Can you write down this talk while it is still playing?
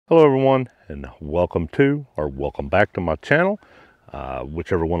Hello everyone, and welcome to or welcome back to my channel.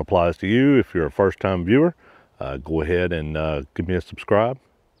 Whichever one applies to you. If you're a first-time viewer, go ahead and give me a subscribe,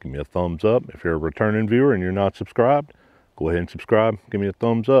 give me a thumbs up. If you're a returning viewer and you're not subscribed, go ahead and subscribe, give me a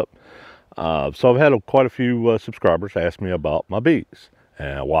thumbs up. So I've had quite a few subscribers ask me about my bees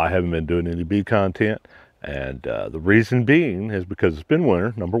and why I haven't been doing any bee content. And the reason being is because it's been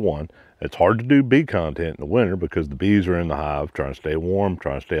winter, number one. It's hard to do bee content in the winter because the bees are in the hive trying to stay warm,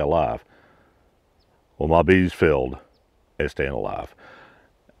 trying to stay alive. Well, my bees failed at staying alive.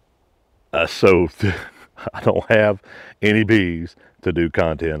 So I don't have any bees to do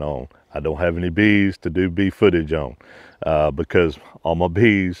content on. I don't have any bees to do bee footage on because all my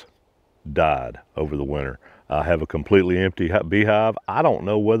bees died over the winter. I have a completely empty beehive. I don't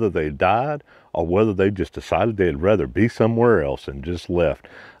know whether they died or whether they just decided they'd rather be somewhere else and just left.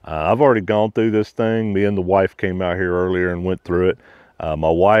 I've already gone through this thing. Me and the wife came out here earlier and went through it. My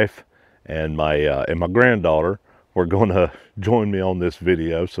wife and my granddaughter were going to join me on this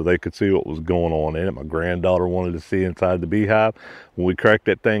video so they could see what was going on in it. My granddaughter wanted to see inside the beehive. When we cracked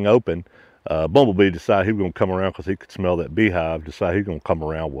that thing open, Bumblebee decided he was going to come around because he could smell that beehive, decided he was going to come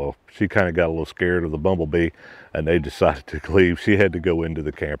around. Well, she kind of got a little scared of the Bumblebee, and they decided to leave. She had to go into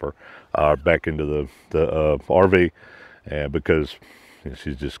the camper, back into the RV, and because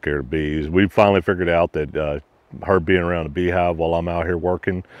she's just scared of bees. We finally figured out that her being around a beehive while I'm out here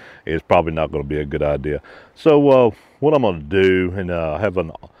working is probably not going to be a good idea. So what I'm going to do, and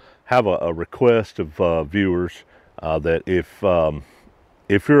have a request of viewers that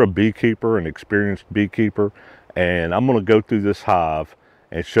if you're a beekeeper, an experienced beekeeper, and I'm going to go through this hive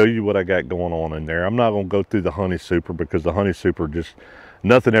and show you what I got going on in there. I'm not going to go through the honey super because the honey super just,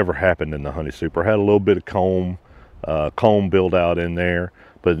 nothing ever happened in the honey super. I had a little bit of comb build out in there,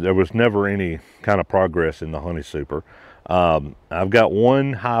 but there was never any kind of progress in the honey super. I've got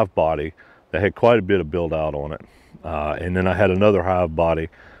one hive body that had quite a bit of build out on it. And then I had another hive body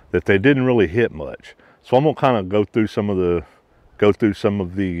that they didn't really hit much. So I'm going to kind of go through some of the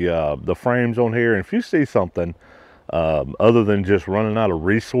frames on here, and if you see something other than just running out of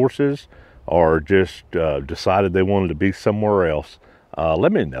resources or just decided they wanted to be somewhere else,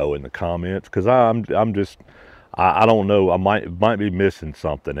 let me know in the comments, because I don't know, I might be missing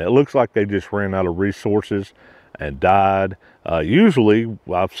something. It looks like they just ran out of resources and died. Usually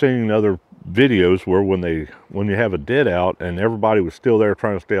I've seen other videos where when you have a dead out and everybody was still there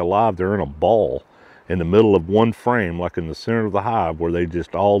trying to stay alive, they're in a ball in the middle of one frame, like in the center of the hive, where they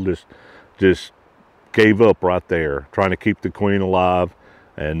just gave up right there, trying to keep the queen alive,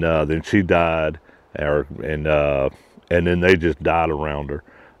 and then she died, and then they just died around her.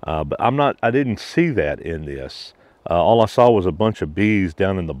 But I didn't see that in this. All I saw was a bunch of bees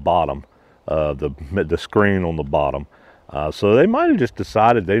down in the bottom, the screen on the bottom. So they might have just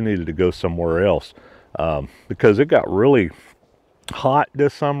decided they needed to go somewhere else, because it got really hot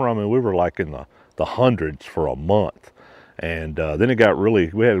this summer. I mean, we were like in the hundreds for a month, and then we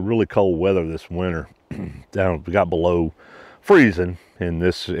had really cold weather this winter. We got below freezing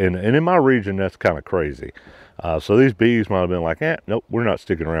in my region. That's kind of crazy. So these bees might have been like, nope, we're not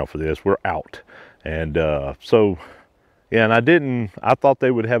sticking around for this, we're out. And so yeah, and I thought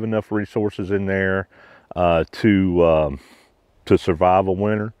they would have enough resources in there to survive a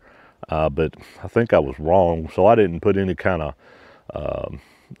winter, but I think I was wrong. So I didn't put any kind of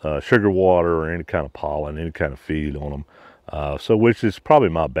sugar water or any kind of pollen, any kind of feed on them. So which is probably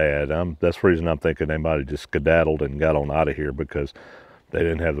my bad. That's the reason I'm thinking they might have just skedaddled and got on out of here, because they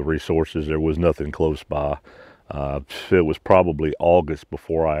didn't have the resources. There was nothing close by. It was probably August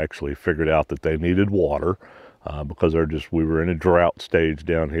before I actually figured out that they needed water, because we were in a drought stage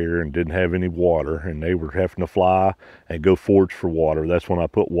down here and didn't have any water, and they were having to fly and go forage for water. That's when I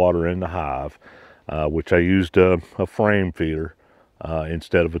put water in the hive, which I used a frame feeder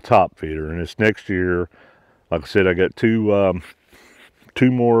instead of a top feeder. And this next year, like I said, I got two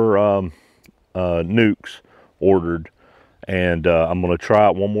more nukes ordered, and I'm going to try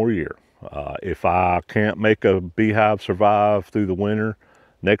it one more year. If I can't make a beehive survive through the winter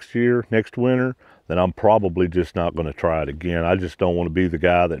next winter, then I'm probably just not going to try it again. I just don't want to be the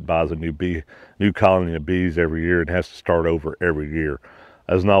guy that buys a new colony of bees every year and has to start over every year.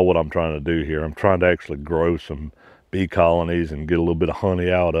 That's not what I'm trying to do here. I'm trying to actually grow some bee colonies and get a little bit of honey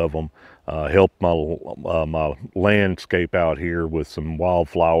out of them, help my landscape out here with some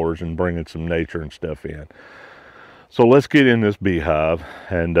wildflowers and bringing some nature and stuff in. So let's get in this beehive,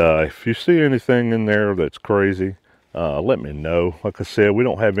 and if you see anything in there that's crazy, let me know. Like I said, we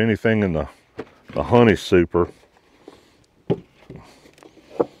don't have anything in the honey super.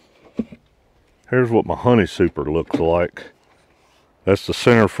 Here's what my honey super looks like. That's the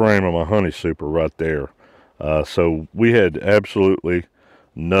center frame of my honey super right there. So we had absolutely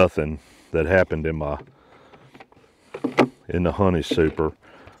nothing that happened in the honey super.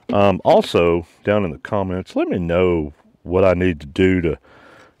 Also, down in the comments, let me know what I need to do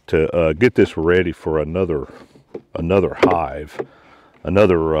to get this ready for another hive,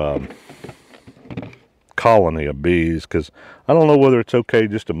 another colony of bees. Because I don't know whether it's okay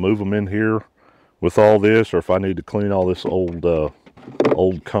just to move them in here with all this, or if I need to clean all this old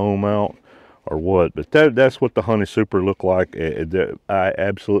comb out or what. But that's what the honey super looked like. I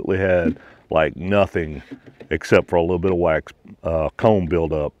absolutely had like nothing except for a little bit of wax comb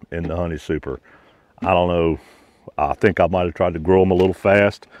buildup in the honey super. I don't know. I think I might have tried to grow them a little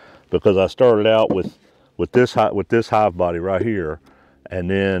fast, because I started out with this hive body right here, and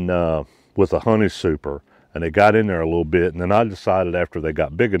then with a honey super, and they got in there a little bit, and then I decided after they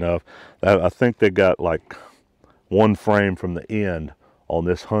got big enough, I think they got like one frame from the end on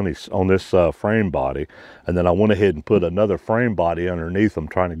this frame body, and then I went ahead and put another frame body underneath them,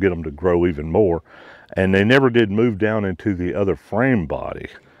 trying to get them to grow even more, and they never did move down into the other frame body.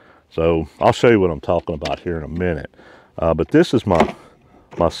 So I'll show you what I'm talking about here in a minute. But this is my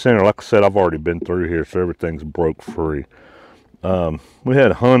center. Like I said, I've already been through here, so everything's broke free. We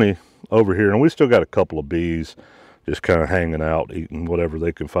had honey over here, and we still got a couple of bees just kind of hanging out, eating whatever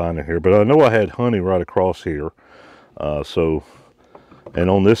they can find in here. But I know I had honey right across here. And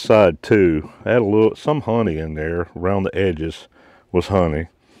on this side too, I had some honey in there. Around the edges was honey.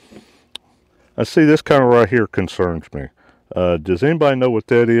 I see this kind of right here concerns me. Does anybody know what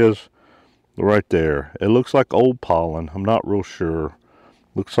that is? Right there. It looks like old pollen. I'm not real sure.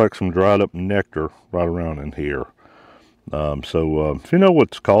 Looks like some dried up nectar right around in here. If you know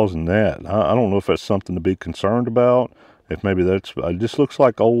what's causing that, I don't know if that's something to be concerned about. If maybe it just looks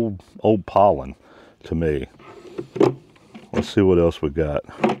like old pollen to me. Let's see what else we got.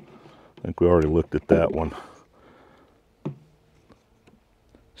 I think we already looked at that one.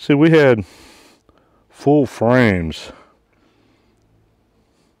 See, we had full frames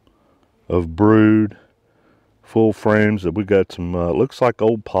of brood, full frames that we got some, looks like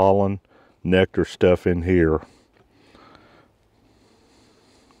old pollen, nectar stuff in here.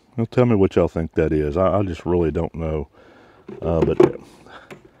 Well, tell me what y'all think that is. I just really don't know. But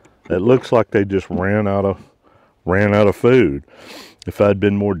it looks like they just ran out of food. If I'd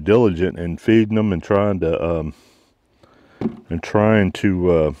been more diligent in feeding them and trying to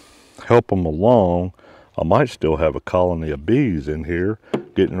help them along, I might still have a colony of bees in here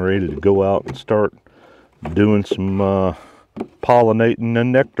getting ready to go out and start doing some pollinating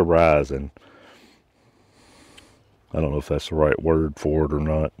and nectarizing. I don't know if that's the right word for it or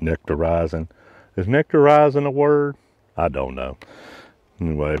not. Nectarizing. Is nectarizing a word? I don't know.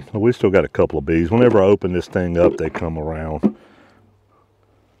 Anyway, we still got a couple of bees. Whenever I open this thing up, they come around.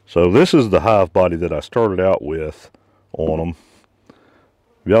 So this is the hive body that I started out with on them.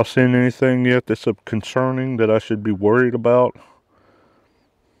 Have y'all seen anything yet that's concerning that I should be worried about?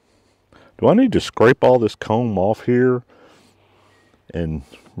 Do I need to scrape all this comb off here and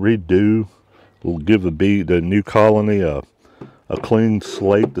redo? Will give the new colony a clean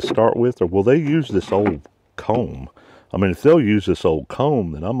slate to start with, or will they use this old comb? I mean, if they'll use this old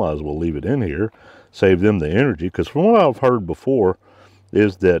comb, then I might as well leave it in here, save them the energy. Because from what I've heard before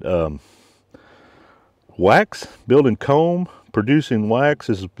is that building comb, producing wax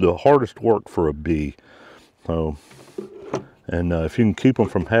is the hardest work for a bee. So, and if you can keep them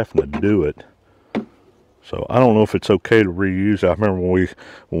from having to do it. So I don't know if it's okay to reuse. I remember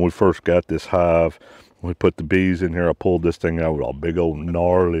when we first got this hive, we put the bees in here. I pulled this thing out with a big old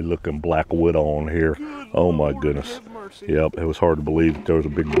gnarly looking black widow on here. Oh my goodness. Yep, it was hard to believe that there was a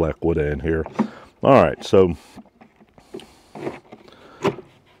big black widow in here. All right, so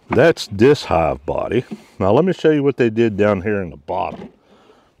that's this hive body. Now let me show you what they did down here in the bottom,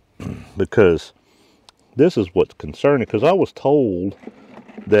 because this is what's concerning. Because I was told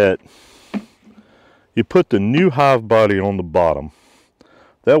that you put the new hive body on the bottom.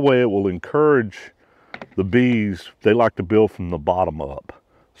 That way it will encourage the bees. They like to build from the bottom up.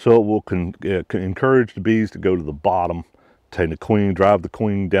 So it will encourage the bees to go to the bottom, take the queen, drive the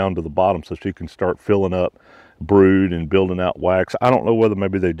queen down to the bottom so she can start filling up brood and building out wax. I don't know whether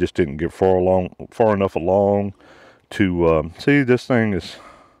maybe they just didn't get far enough along to see, this thing is,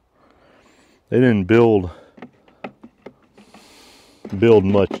 they didn't build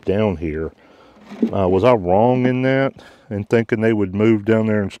much down here. Was I wrong in that, in thinking they would move down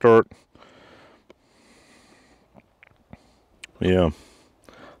there and start? Yeah.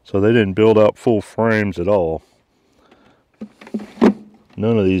 So they didn't build out full frames at all.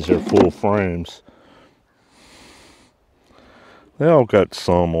 None of these are full frames. They all got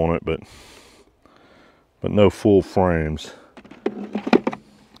some on it, but no full frames.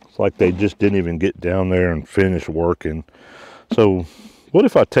 It's like they just didn't even get down there and finish working. So what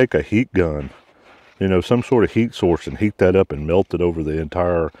if I take a heat gun, you know, some sort of heat source, and heat that up and melt it over the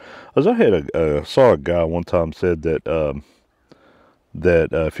entire, as I had saw a guy one time said that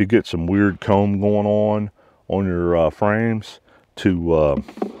if you get some weird comb going on your frames, to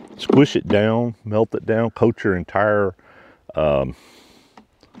squish it down, melt it down, coat your entire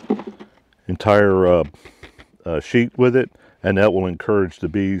sheet with it, and that will encourage the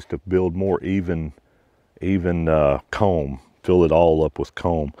bees to build more even comb, fill it all up with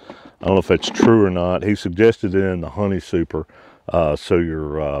comb. I don't know if that's true or not. He suggested it in the honey super, so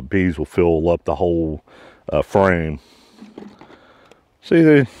your bees will fill up the whole frame.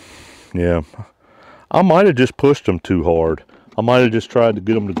 See, yeah, I might have just pushed them too hard. I might have just tried to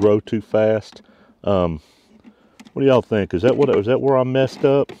get them to grow too fast. What do y'all think? Is that where I messed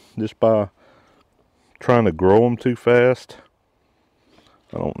up, just by trying to grow them too fast?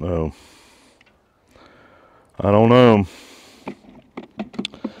 I don't know.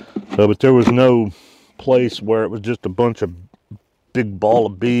 So, but there was no place where it was just a bunch of big ball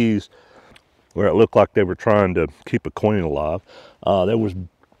of bees where it looked like they were trying to keep a queen alive. There was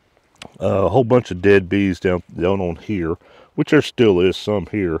a whole bunch of dead bees down on here, which there still is some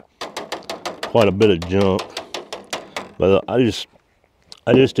here. Quite a bit of junk, but I just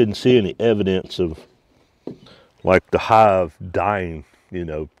didn't see any evidence of like the hive dying, you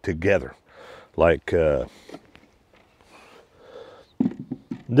know, together. Like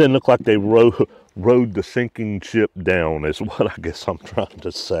didn't look like they rode the sinking ship down, is what I guess I'm trying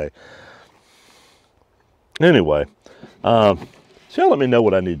to say. Anyway, so y'all let me know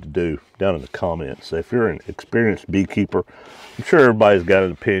what I need to do down in the comments. If you're an experienced beekeeper, I'm sure everybody's got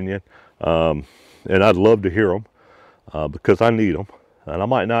an opinion, and I'd love to hear them, because I need them. And I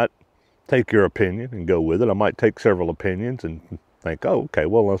might not take your opinion and go with it. I might take several opinions and think, oh, okay,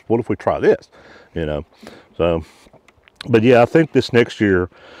 well, what if we try this, you know? So, but yeah, I think this next year,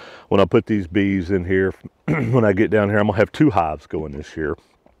 when I put these bees in here, when I get down here, I'm gonna have 2 hives going this year.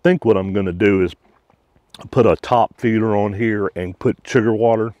 I think what I'm gonna do is put a top feeder on here and put sugar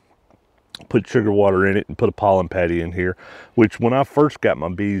water in it, and put a pollen patty in here, which when I first got my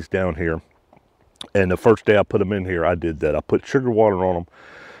bees down here, and the first day I put them in here, I did that. I put sugar water on them,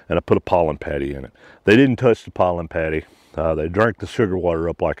 and I put a pollen patty in it. They didn't touch the pollen patty. They drank the sugar water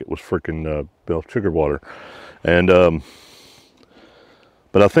up like it was freaking sugar water. And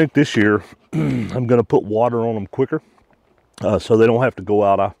but I think this year I'm going to put water on them quicker, so they don't have to go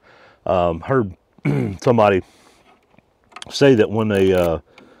out. I heard somebody say that when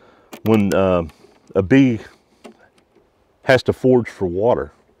a bee has to forage for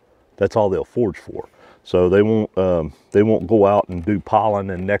water, that's all they'll forage for. So they won't go out and do pollen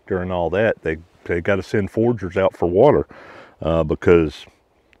and nectar and all that. They got to send foragers out for water, because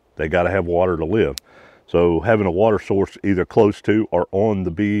they got to have water to live. So having a water source either close to or on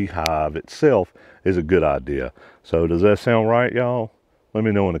the beehive itself is a good idea. So does that sound right, y'all? Let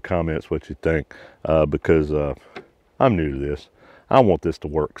me know in the comments what you think, because I'm new to this. I want this to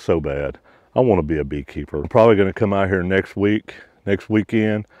work so bad. I want to be a beekeeper. I'm probably going to come out here next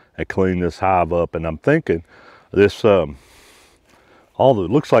weekend, and clean this hive up. And I'm thinking this, looks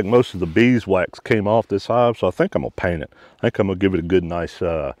like most of the beeswax came off this hive, so I think I'm gonna paint it. I think I'm gonna give it a good, nice,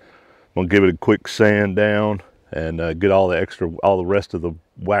 I'm gonna give it a quick sand down, and get all the rest of the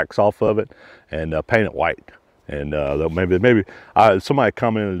wax off of it, and paint it white. And maybe somebody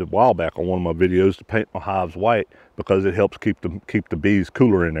commented a while back on one of my videos to paint my hives white, because it helps keep the bees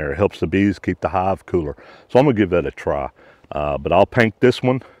cooler in there. It helps the bees keep the hive cooler. So I'm gonna give that a try. But I'll paint this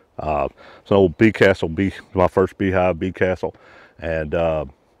one. It's an old bee castle, my first beehive bee castle, and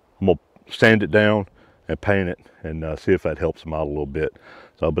I'm gonna sand it down and paint it, and see if that helps them out a little bit.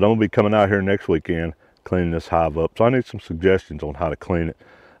 So, but I'm gonna be coming out here next weekend, cleaning this hive up. So I need some suggestions on how to clean it,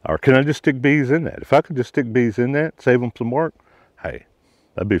 or can I just stick bees in that? If I could just stick bees in that, save them some work, hey,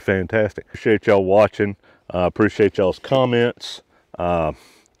 that'd be fantastic. Appreciate y'all watching. Appreciate y'all's comments.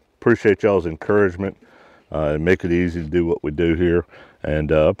 Appreciate y'all's encouragement. And make it easy to do what we do here, and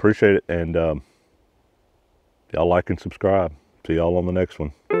appreciate it. And y'all like and subscribe. See y'all on the next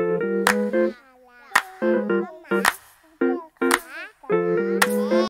one.